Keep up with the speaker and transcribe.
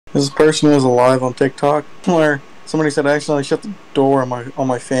This person was alive on TikTok where somebody said I accidentally shut the door on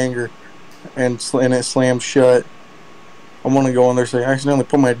my finger and it slammed shut. I want to go in there and say I accidentally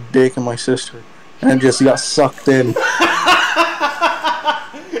put my dick in my sister and it just got sucked in.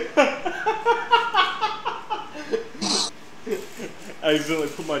 I accidentally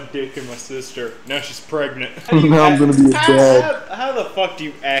put my dick in my sister. Now she's pregnant. Now I'm gonna be a dad. How the fuck do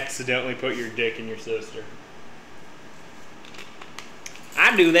you accidentally put your dick in your sister?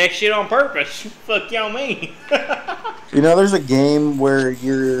 I do that shit on purpose. Fuck y'all mean? You know, there's a game where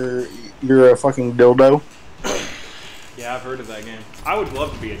you're a fucking dildo. Yeah, I've heard of that game. I would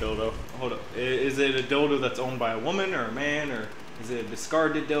love to be a dildo. Hold up. Is it a dildo that's owned by a woman or a man, or is it a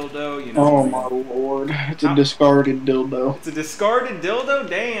discarded dildo? You know. Oh my lord! It's a discarded dildo. It's a discarded dildo?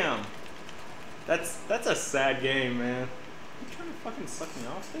 Damn. That's a sad game, man. You trying to fucking suck me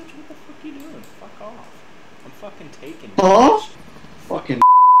off, bitch? What the fuck are you doing? Fuck off. I'm fucking taking it. Huh? Fucking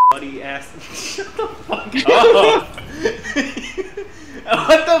bloody ass. Shut the fuck up.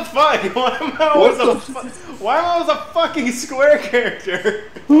 What the fuck? Why am I always a fucking square character?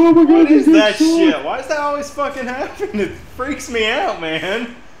 Oh my god, what is that shit? Why does that always fucking happen? It freaks me out,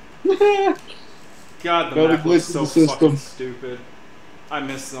 man. God, the map was so fucking stupid. I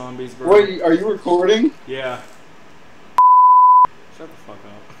miss zombies, bro. Wait, are you recording? Yeah. Shut the fuck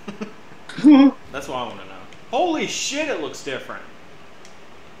up. That's what I want to know. Holy shit, it looks different.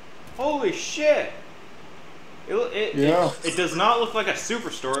 Holy shit. It does not look like a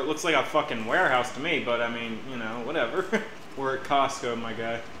superstore. It looks like a fucking warehouse to me, but I mean, you know, whatever. We're at Costco, my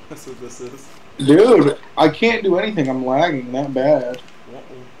guy. That's what this is. Dude, I can't do anything. I'm lagging that bad. What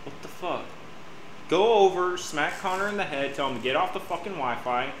the fuck? Go over, smack Connor in the head, tell him to get off the fucking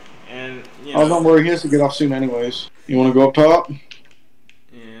Wi-Fi, and, you know. Oh, don't worry. He has to get off soon anyways. You want to go up top?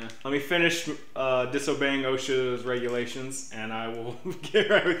 Yeah. Let me finish disobeying OSHA's regulations, and I will get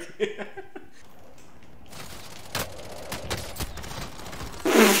right with you.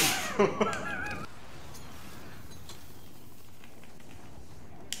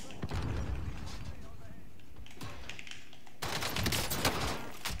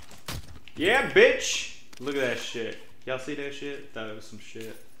 Yeah, bitch! Look at that shit. Y'all see that shit? Thought it was some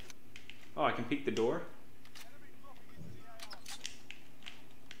shit. Oh, I can peek the door?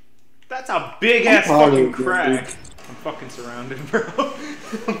 That's a big ass fucking crack. I'm fucking surrounded, bro.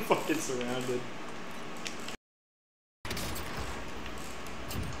 I'm fucking surrounded.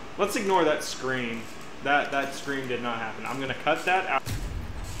 Let's ignore that scream. That scream did not happen. I'm gonna cut that out.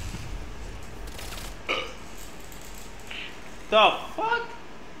 The fuck?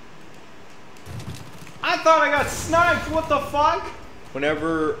 I thought I got sniped. What the fuck?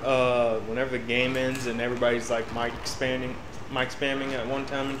 Whenever the game ends and everybody's like mic spamming at one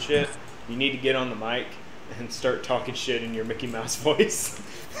time and shit, you need to get on the mic and start talking shit in your Mickey Mouse voice.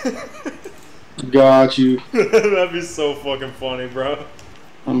 Got you. That'd be so fucking funny, bro.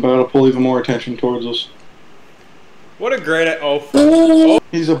 I'm about to pull even more attention towards us. What a great oh.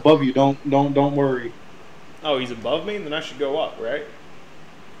 He's above you. Don't worry. Oh, he's above me? Then I should go up, right?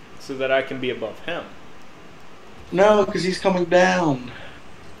 So that I can be above him. No, because he's coming down.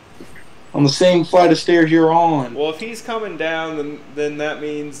 On the same flight of stairs you're on. Well, if he's coming down, then that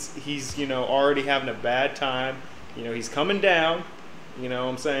means he's, you know, already having a bad time. You know, he's coming down. You know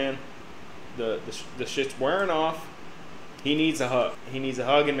what I'm saying? The shit's wearing off. He needs a hug. He needs a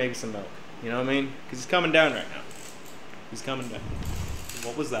hug and maybe some milk. You know what I mean? Because he's coming down right now. He's coming down.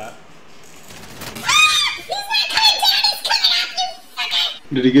 What was that?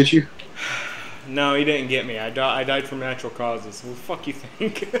 Did he get you? No, he didn't get me. I died from natural causes. What the fuck you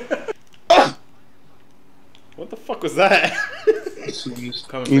think? What the fuck was that?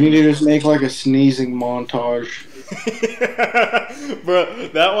 You need to just make like a sneezing montage. Bro,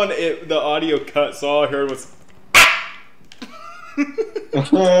 that one, the audio cut, so all I heard was...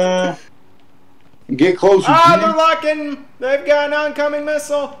 Get closer. Ah, they're locking! They've got an oncoming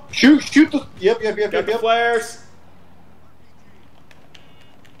missile! Shoot the... Yep. Got the flares.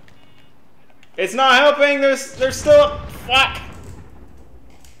 It's not helping, there's still... Fuck!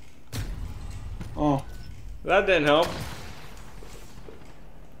 Oh. That didn't help.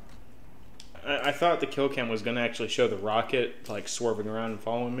 I thought the kill cam was gonna actually show the rocket like swerving around and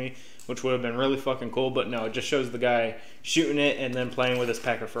following me, which would have been really fucking cool, but no, it just shows the guy shooting it and then playing with his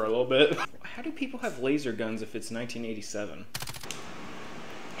pecker for a little bit. How do people have laser guns if it's 1987?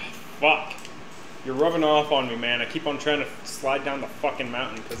 Oh, fuck. You're rubbing off on me, man. I keep on trying to slide down the fucking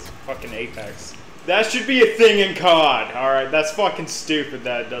mountain because fucking Apex. That should be a thing in COD, alright? That's fucking stupid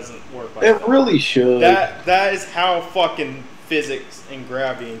that it doesn't work like that. It really should. That is how fucking physics and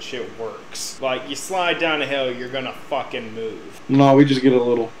gravity and shit works. Like, you slide down a hill, you're gonna fucking move. No, we just get a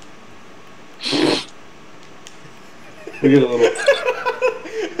little. We get a little.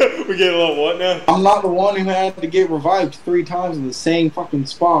 We get a little what now? I'm not the one who had to get revived 3 times in the same fucking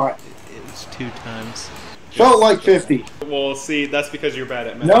spot. It was 2 times. Felt like 50. Well, see, that's because you're bad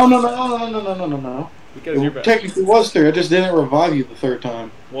at math. No. Because you're bad. Technically was 3. I just didn't revive you the 3rd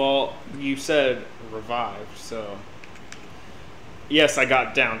time. Well, you said revived, so yes, I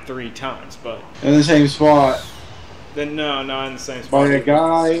got down 3 times, but In the same spot. then no, not in the same spot. By a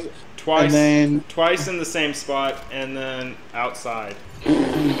guy. Twice, and then twice in the same spot, and then outside.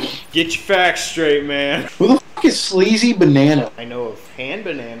 Get your facts straight, man. Who the fuck is Sleazy Banana? I know of Hand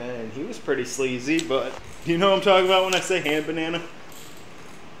Banana, and he was pretty sleazy, but you know what I'm talking about when I say Hand Banana?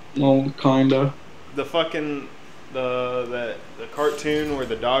 Well, kinda. The fucking the cartoon where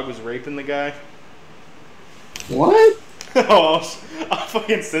the dog was raping the guy. What? Oh, I'll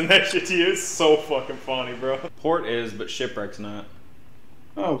fucking send that shit to you. It's so fucking funny, bro. Port is, but Shipwreck's not.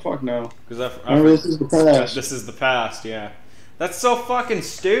 Oh, fuck no. Because This is the past. This is the past, yeah. That's so fucking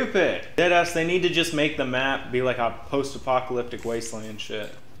stupid. Deadass, they need to just make the map be like a post-apocalyptic wasteland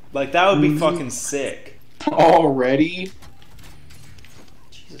shit. Like, that would be fucking sick. Already?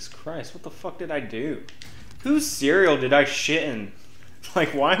 Jesus Christ, what the fuck did I do? Whose cereal did I shit in?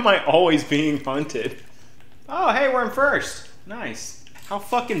 Like, why am I always being hunted? Oh, hey, we're in first. Nice. How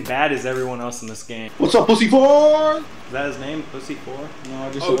fucking bad is everyone else in this game? What's up, Pussy 4? Is that his name, Pussy 4? No,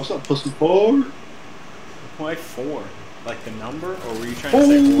 I just said, what's up, Pussy 4? Why 4? Like the number, or were you trying to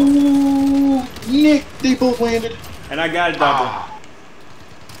say 4? Oh, Nick, they both landed. And I got a double.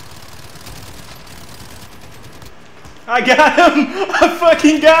 I got him! I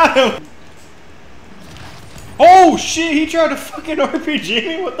fucking got him! Oh shit, he tried to fucking RPG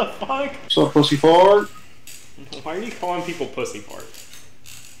me? What the fuck? What's up, Pussy 4? Why are you calling people pussy fart?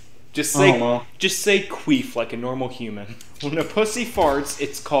 Just I don't know. say queef like a normal human. When a pussy farts,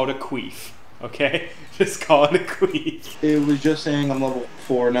 it's called a queef. Okay? Just call it a queef. It was just saying I'm level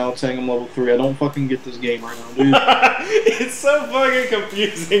 4, now it's saying I'm level 3. I don't fucking get this game right now, dude. It's so fucking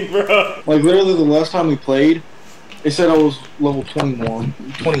confusing, bro. Like, literally the last time we played, it said I was level 21,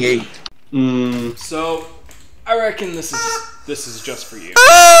 28. So, I reckon this is just for you.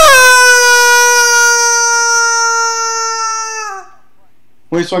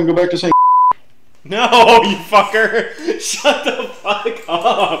 Wait, so I can go back to saying No, you fucker! Shut the fuck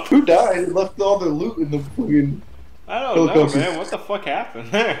up! who died and left all the loot in the fucking... I don't know, man. What the fuck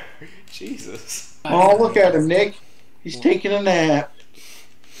happened there? Jesus. Oh, look at him, Nick. He's taking a nap.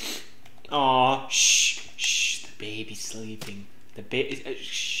 Aw, shh, the baby's sleeping. The baby,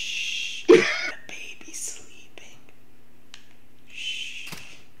 shh, the baby's sleeping. Shh.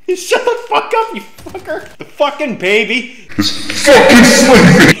 Shut the fuck up, you fucker! The fucking baby is fucking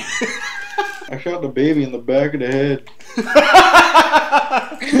sleeping! I shot the baby in the back of the head.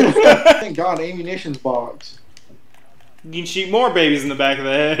 Thank God, ammunitions box. You can shoot more babies in the back of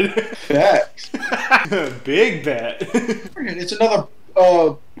the head. Facts. Big bet. It's another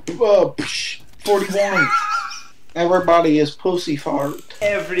 41. Everybody is pussy fart.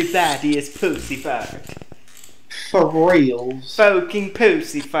 Everybody is pussy fart. For reals. Fucking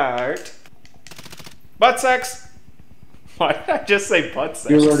pussy fart. Butt sex. Why did I just say butt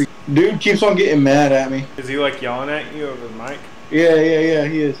sex? Dude keeps on getting mad at me. Is he like yelling at you over the mic? Yeah,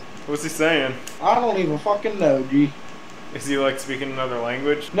 he is. What's he saying? I don't even fucking know, G. Is he like speaking another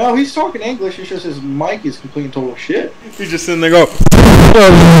language? No, he's talking English, it's just his mic is complete and total shit. He's just sitting there going,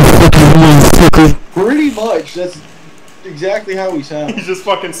 pretty much, that's exactly how he sounds. He's just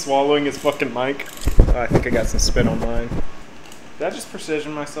fucking swallowing his fucking mic. Oh, I think I got some spit on mine. Did I just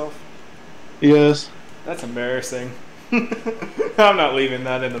precision myself? Yes. That's embarrassing. I'm not leaving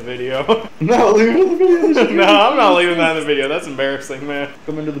that in the video. No, leave it in the video. No, I'm not leaving that in the video. That's embarrassing, man.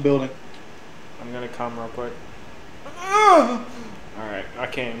 Come into the building. I'm gonna come real quick. Alright, I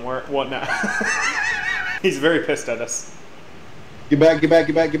came. What now? He's very pissed at us. Get back.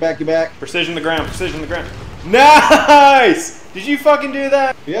 Precision the ground, Nice! Did you fucking do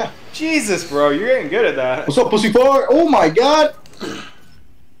that? Yeah. Jesus, bro, you're getting good at that. What's up, pussy fart? Oh my god!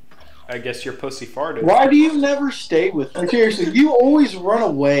 I guess you're pussy farted. Why do you never stay with me? Like, seriously, you always run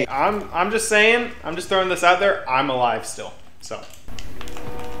away. I'm just saying, I'm just throwing this out there, I'm alive still, so.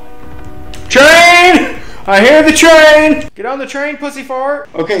 Train! I hear the train! Get on the train, pussy fart!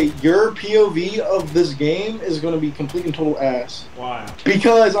 Okay, your POV of this game is going to be complete and total ass. Why?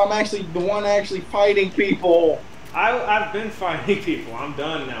 Because I'm actually the one actually fighting people. I've been fighting people. I'm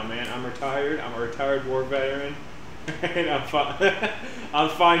done now, man. I'm retired. I'm a retired war veteran. And I'm fine. I'm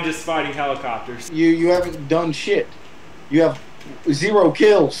fine just fighting helicopters. You haven't done shit. You have 0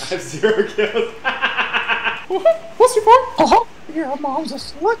 kills. I have 0 kills. Pussy fart? Your mom's a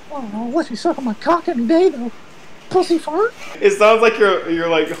slut. I'll let you suck on my cock any day, though. Pussy fart. It sounds like you're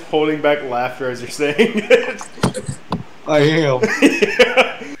like holding back laughter as you're saying it. I am.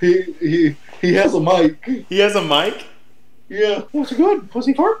 Yeah. He has a mic. He has a mic? Yeah. What's it good?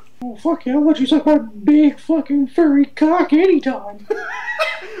 Pussy fart? Oh, fuck yeah, I'll let you suck my big fucking furry cock anytime.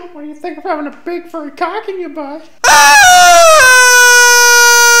 What do you think of having a big furry cock in your butt?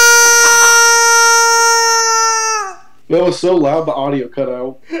 That was so loud the audio cut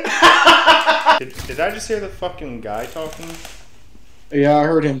out. Did I just hear the fucking guy talking? Yeah, I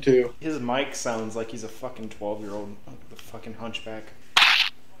heard him too. His mic sounds like he's a fucking 12-year-old. The fucking hunchback.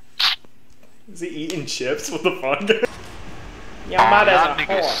 Is he eating chips? What the fuck? Your mother's a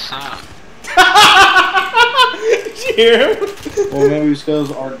whore. Did you hear him? Well, maybe it's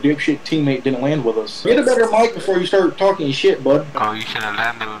because our dipshit teammate didn't land with us. Get a better mic before you start talking shit, bud. Oh, you should have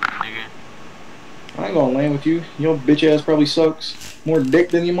landed with me, nigga. I ain't gonna land with you. Your bitch ass probably sucks more dick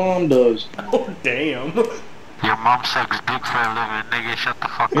than your mom does. Oh, damn. Your mom sucks dick for a living, nigga. Shut the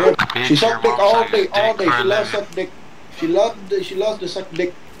fuck Yeah, up, bitch. she sucks Your dick mom all sucks day, all dick day. for She a loves living. suck dick. She loves to suck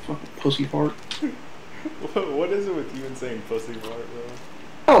dick. Fucking pussy fart. What is it with you and saying pussy fart, bro?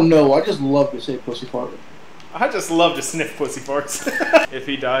 I don't know. I just love to say pussy fart. I just love to sniff pussy farts. If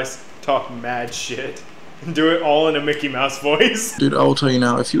he dies, talk mad shit. Do it all in a Mickey Mouse voice. Dude, I will tell you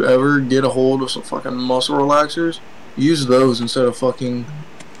now, if you ever get a hold of some fucking muscle relaxers, use those instead of fucking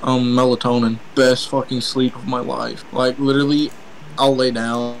melatonin. Best fucking sleep of my life. Like, literally, I'll lay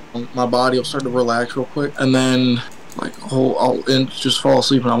down, my body will start to relax real quick, and then, like, I'll just fall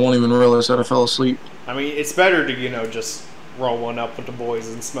asleep, and I won't even realize that I fell asleep. I mean, it's better to, you know, just roll one up with the boys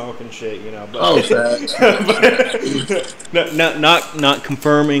and smoke and shit, you know. But, Oh, facts. but not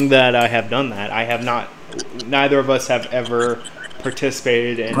confirming that I have done that. I have not. Neither of us have ever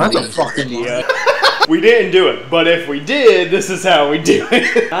participated in. That's a fucking We didn't do it, but if we did, this is how we do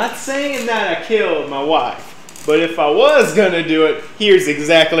it. Not saying that I killed my wife, but if I was gonna do it, here's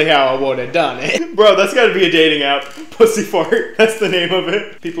exactly how I would have done it. Bro, that's gotta be a dating app. Pussy fart. That's the name of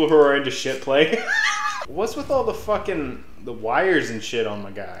it. People who are into shit play. What's with all the fucking the wires and shit on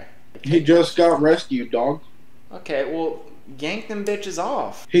my guy? He just got rescued, dog. Okay, well, yank them bitches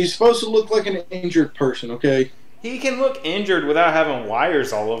off. He's supposed to look like an injured person, okay? He can look injured without having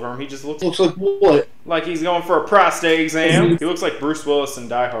wires all over him. He just looks Looks like what? like he's going for a prostate exam. He looks like Bruce Willis in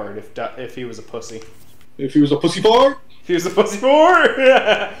Die Hard if he was a pussy. If he was a pussy fart? If he was a pussy fart?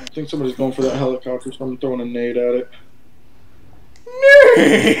 I think somebody's going for that helicopter, so I'm throwing a nade at it.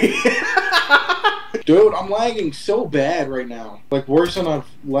 Dude, I'm lagging so bad right now. Like, worse than I've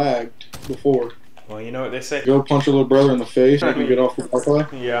lagged before. Well, you know what they say. Go punch your little brother in the face and you can get off the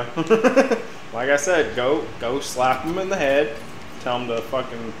Wi-Fi. Yeah. Like I said, go slap him in the head. Tell him to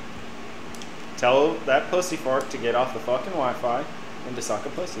fucking... Tell that pussy fart to get off the fucking Wi-Fi and to suck a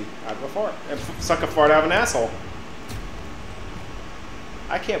pussy out of a fart. And suck a fart out of an asshole.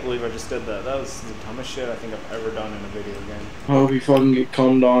 I can't believe I just did that. That was the dumbest shit I think I've ever done in a video game. I hope you fucking get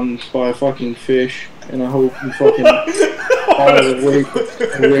cummed on by a fucking fish. And I hope you fucking...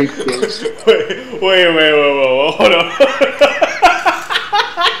 rape this. Wait, hold on.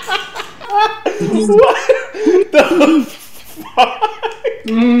 What the fuck?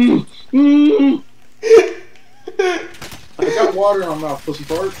 I got water in my mouth, pussy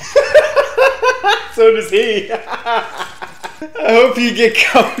fart. So does he. I hope you get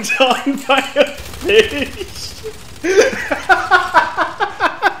cummed on by a fish.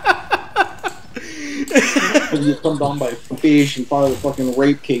 You get cummed on by a fish and file a fucking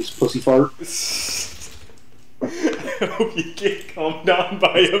rape case, pussy fart. I hope you get cummed on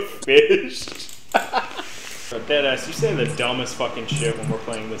by a fish. Deadass, you say the dumbest fucking shit when we're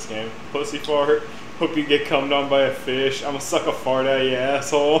playing this game. Pussy fart. Hope you get cummed on by a fish. I'm gonna suck a fart out of you,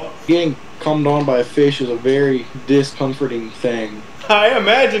 asshole. Getting cummed on by a fish is a very discomforting thing. I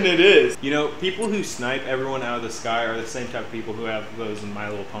imagine it is. You know, people who snipe everyone out of the sky are the same type of people who have those in My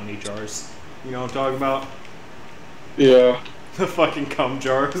Little Pony jars. You know what I'm talking about? Yeah. The fucking cum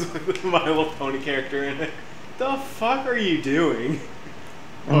jars with the My Little Pony character in it. The fuck are you doing?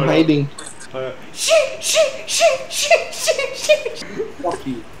 I'm hiding. Shit. Fuck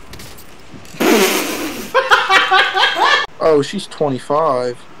you. Oh, she's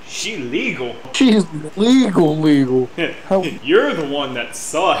 25. She legal. She's legal. How? You're the one that's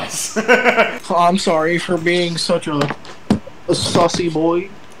sus. I'm sorry for being such a sussy boy.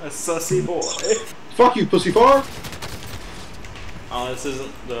 A sussy boy. Fuck you, pussy fart. Oh, this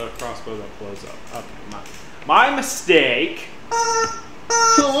isn't the crossbow that blows up. Okay, my mistake.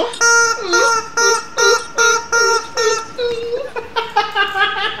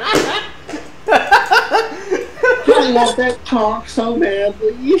 How want that cock so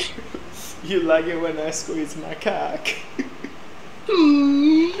badly. You like it when I squeeze my cock.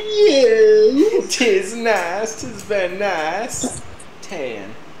 Yes. Tis nice, tis very nice.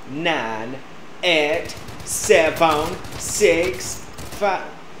 10, 9, 8, 7, 6, 5.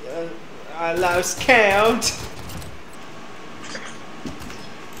 I lost count.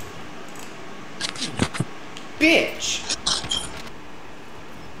 Bitch.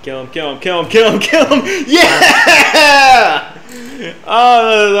 Kill him, kill him, kill him, kill him, kill him! Yeah!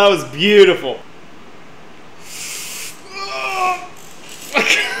 Oh, that was beautiful.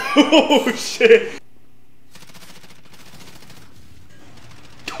 Oh, shit.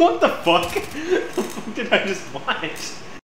 What the fuck? What the fuck did I just watch?